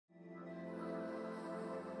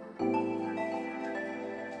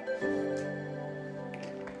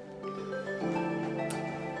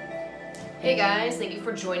Hey guys, thank you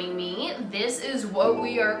for joining me. This is what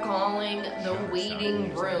we are calling the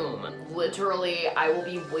waiting room. Literally, I will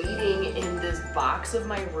be waiting in this box of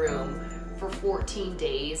my room for 14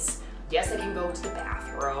 days. Yes, I can go to the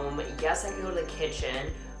bathroom. Yes, I can go to the kitchen,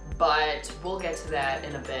 but we'll get to that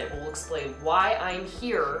in a bit. We'll explain why I'm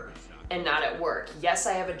here and not at work. Yes,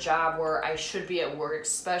 I have a job where I should be at work,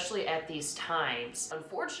 especially at these times.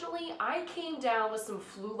 Unfortunately, I came down with some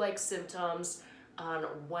flu-like symptoms on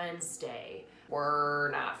Wednesday.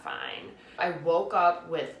 We're not fine. I woke up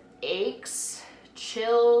with aches,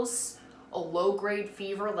 chills, a low-grade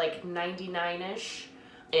fever, like 99-ish.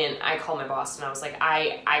 And I called my boss and I was like,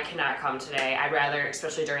 I cannot come today. I'd rather,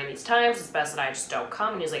 especially during these times, it's best that I just don't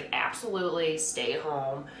come. And he's like, absolutely, stay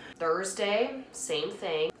home. Thursday, same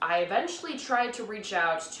thing. I eventually tried to reach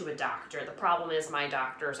out to a doctor. The problem is my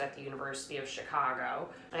doctor's at the University of Chicago.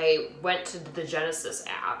 I went to the Genesis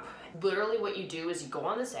app. Literally what you do is you go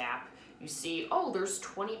on this app, you see, oh, there's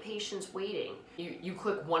 20 patients waiting. You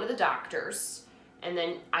click one of the doctors, and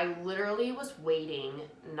then I literally was waiting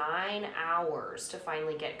 9 hours to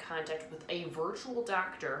finally get contact with a virtual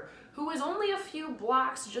doctor who is only a few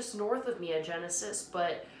blocks just north of me at Genesis,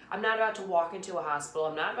 but I'm not about to walk into a hospital.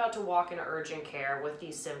 I'm not about to walk into urgent care with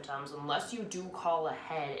these symptoms unless you do call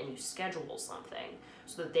ahead and you schedule something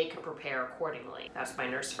so that they can prepare accordingly. That's what my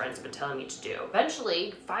nurse friends have been telling me to do.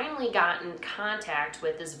 Eventually, finally got in contact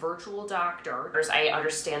with this virtual doctor. I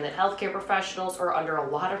understand that healthcare professionals are under a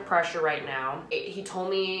lot of pressure right now. He told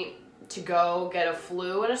me to go get a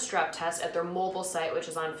flu and a strep test at their mobile site, which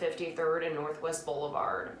is on 53rd and Northwest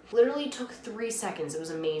Boulevard. Literally took 3 seconds. It was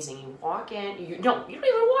amazing. You walk in, you don't even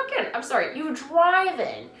walk in. I'm sorry, you drive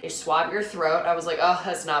in. They swab your throat. I was like, oh,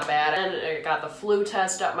 that's not bad. And I got the flu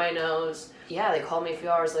test up my nose. Yeah, they called me a few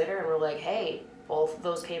hours later and were like, hey, both of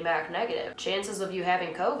those came back negative. Chances of you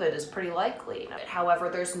having COVID is pretty likely. However,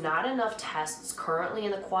 there's not enough tests currently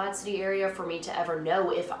in the Quad City area for me to ever know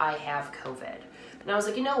if I have COVID. And I was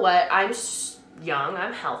like, you know what? I'm young,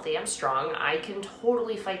 I'm healthy, I'm strong. I can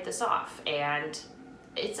totally fight this off. And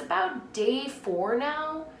it's about day 4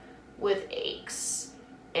 now with aches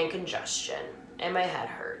and congestion. And my head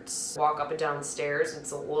hurts. Walk up and down stairs,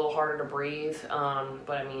 it's a little harder to breathe.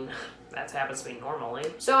 But I mean, that happens to me normally.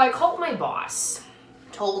 So I called my boss.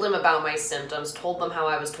 Told him about my symptoms, told them how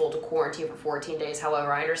I was told to quarantine for 14 days.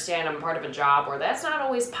 However, I understand I'm part of a job where that's not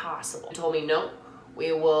always possible. He told me, nope.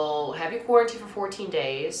 We will have you quarantined for 14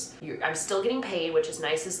 days. I'm still getting paid, which is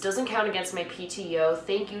nice. This doesn't count against my PTO.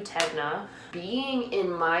 Thank you, Tegna. Being in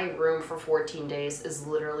my room for 14 days is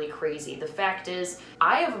literally crazy. The fact is,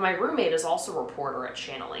 my roommate is also a reporter at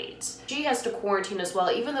Channel 8. She has to quarantine as well,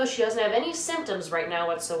 even though she doesn't have any symptoms right now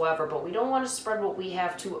whatsoever, but we don't want to spread what we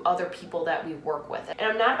have to other people that we work with. And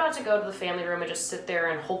I'm not about to go to the family room and just sit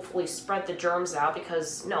there and hopefully spread the germs out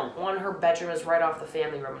because, no, one, her bedroom is right off the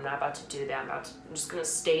family room. I'm not about to do that. I'm just gonna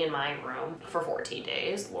stay in my room for 14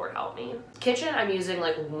 days. Lord help me. Kitchen, I'm using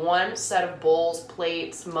like one set of bowls,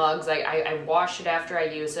 plates, mugs. I wash it after I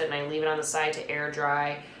use it and I leave it on the side to air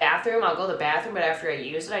dry. Bathroom, I'll go to the bathroom, but after I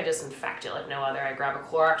use it, I disinfect it like no other. I grab a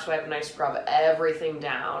Clorox wipe and I scrub everything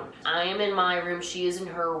down. I am in my room, she is in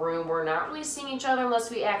her room. We're not really seeing each other unless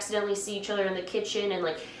we accidentally see each other in the kitchen, and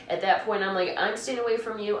like at that point I'm like, I'm staying away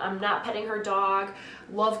from you. I'm not petting her dog.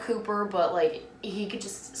 Love Cooper, but like he could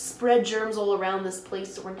just spread germs all around this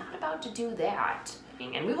place, so we're not about to do that.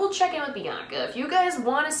 And we will check in with Bianca. If you guys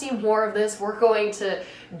want to see more of this, we're going to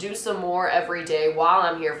do some more every day while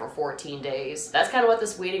I'm here for 14 days. That's kind of what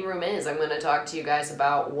this waiting room is. I'm going to talk to you guys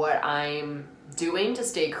about what I'm doing to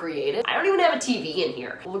stay creative. I don't even have a TV in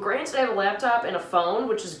here. Well, granted, I have a laptop and a phone,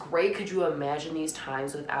 which is great. Could you imagine these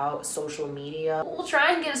times without social media? We'll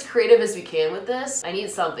try and get as creative as we can with this. I need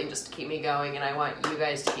something just to keep me going, and I want you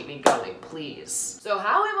guys to keep me going, please. So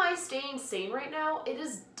how am I staying sane right now? It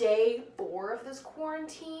is day 4 of this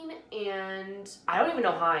quarantine, and I don't even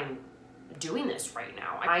know how I'm doing this right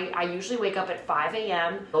now. I usually wake up at 5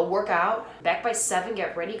 a.m., go work out, back by 7,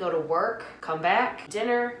 get ready, go to work, come back,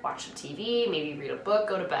 dinner, watch some TV, maybe read a book,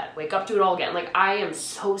 go to bed, wake up, do it all again. Like, I am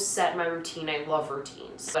so set in my routine. I love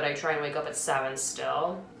routines. But I try and wake up at 7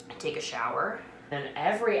 still, I take a shower, and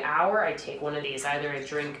every hour I take one of these. Either I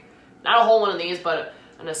drink, not a whole one of these, but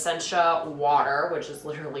an Essentia water, which is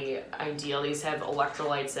literally ideal. These have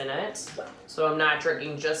electrolytes in it. So I'm not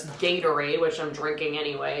drinking just Gatorade, which I'm drinking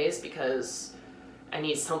anyways because I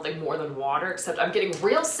need something more than water, except I'm getting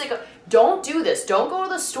real sick of, don't do this. Don't go to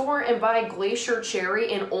the store and buy Glacier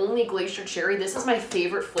Cherry and only Glacier Cherry. This is my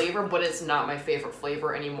favorite flavor, but it's not my favorite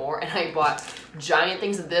flavor anymore. And I bought giant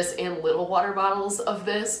things of this and little water bottles of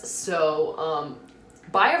this. So,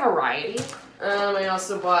 buy a variety. I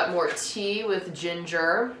also bought more tea with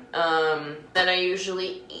ginger than I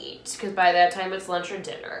usually eat, because by that time it's lunch or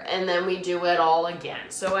dinner, and then we do it all again.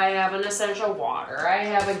 So I have an essential water, I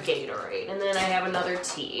have a Gatorade, and then I have another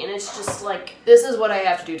tea, and it's just like, this is what I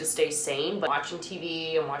have to do to stay sane. But watching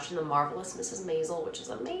TV, I'm watching The Marvelous Mrs. Maisel, which is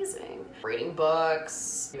amazing. Reading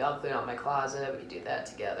books, maybe I'll clean out my closet, we do that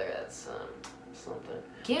together, that's something.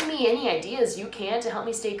 Give me any ideas you can to help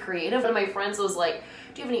me stay creative. One of my friends was like,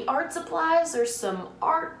 do you have any art supplies? There's some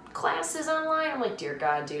art classes online. I'm like, dear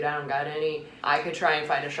God, dude, I don't got any. I could try and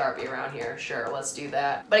find a Sharpie around here. Sure, let's do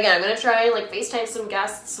that. But again, I'm gonna try and like FaceTime some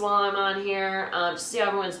guests while I'm on here, just see how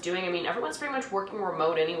everyone's doing. I mean, everyone's pretty much working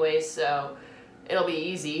remote anyway, so it'll be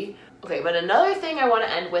easy. Okay, but another thing I want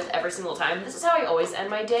to end with every single time, this is how I always end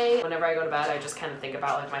my day. Whenever I go to bed, I just kind of think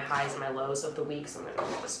about like my highs and my lows of the week, so I'm gonna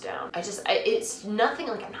write this down. It's nothing,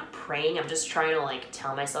 like I'm not praying, I'm just trying to like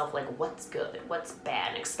tell myself like what's good, what's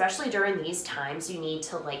bad. And especially during these times, you need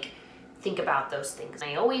to like think about those things.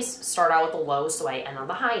 I always start out with the lows, so I end on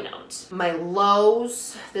the high note. My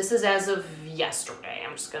lows, this is as of yesterday.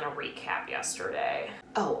 I'm just gonna recap yesterday.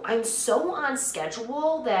 Oh, I'm so on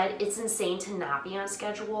schedule that it's insane to not be on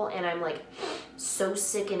schedule, and I'm like so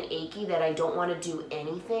sick and achy that I don't want to do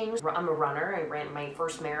anything. I'm a runner. I ran my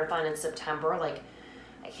first marathon in September. Like,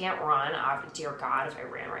 I can't run. Dear God, if I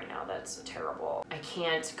ran right now, that's terrible. I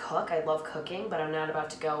can't cook. I love cooking, but I'm not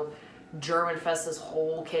about to go germ infest this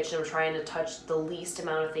whole kitchen. I'm trying to touch the least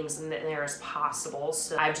amount of things in there as possible.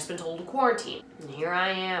 So I've just been told to quarantine, and here I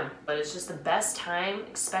am. But it's just the best time,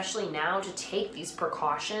 especially now, to take these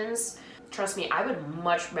precautions. Trust me, I would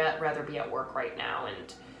much rather be at work right now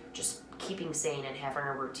and just keeping sane and having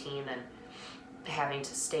a routine than having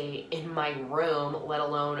to stay in my room, let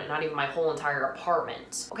alone not even my whole entire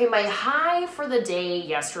apartment. Okay, my high for the day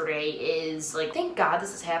yesterday is like, thank God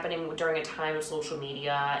this is happening during a time of social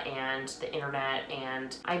media and the internet,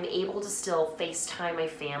 and I'm able to still FaceTime my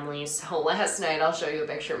family. So last night, I'll show you a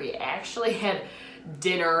picture, we actually had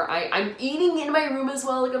dinner. I'm eating in my room as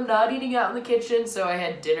well, like I'm not eating out in the kitchen, so I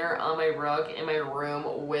had dinner on my rug in my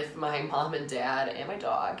room with my mom and dad and my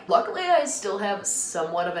dog. Luckily, I still have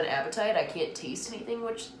somewhat of an appetite. I can't taste anything,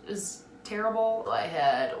 which is terrible. I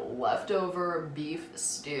had leftover beef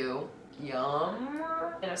stew, yum,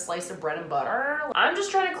 and a slice of bread and butter. I'm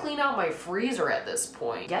just trying to clean out my freezer at this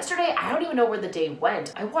point. Yesterday, I don't even know where the day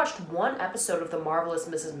went. I watched one episode of The Marvelous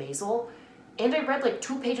Mrs. Maisel, and I read like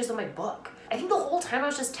 2 pages of my book. I think the whole time I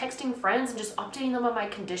was just texting friends and just updating them on my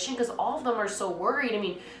condition, because all of them are so worried. I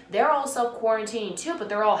mean, they're all self-quarantining too, but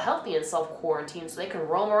they're all healthy and self-quarantine, so they can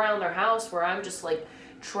roam around their house, where I'm just like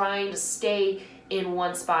trying to stay in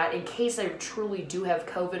one spot in case I truly do have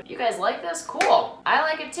COVID. You guys like this? Cool. I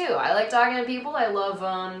like it too. I like talking to people. I love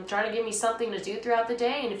trying to give me something to do throughout the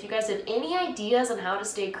day. And if you guys have any ideas on how to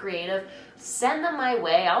stay creative, send them my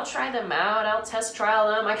way. I'll try them out. I'll test trial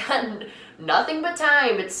them. I got nothing but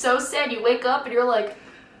time. It's so sad. You wake up and you're like,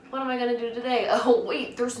 what am I gonna do today? Oh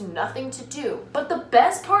wait, there's nothing to do. But the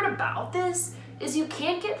best part about this is you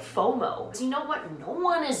can't get FOMO. You know what? No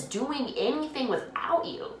one is doing anything without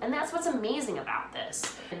you. And that's what's amazing about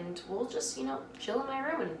this. And we'll just, you know, chill in my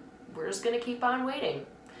room, and we're just gonna keep on waiting.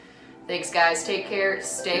 Thanks guys, take care,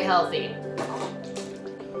 stay healthy.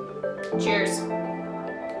 Cheers.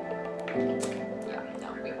 Yeah,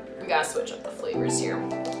 no, we gotta switch up the flavors here.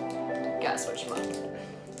 Gotta switch them up.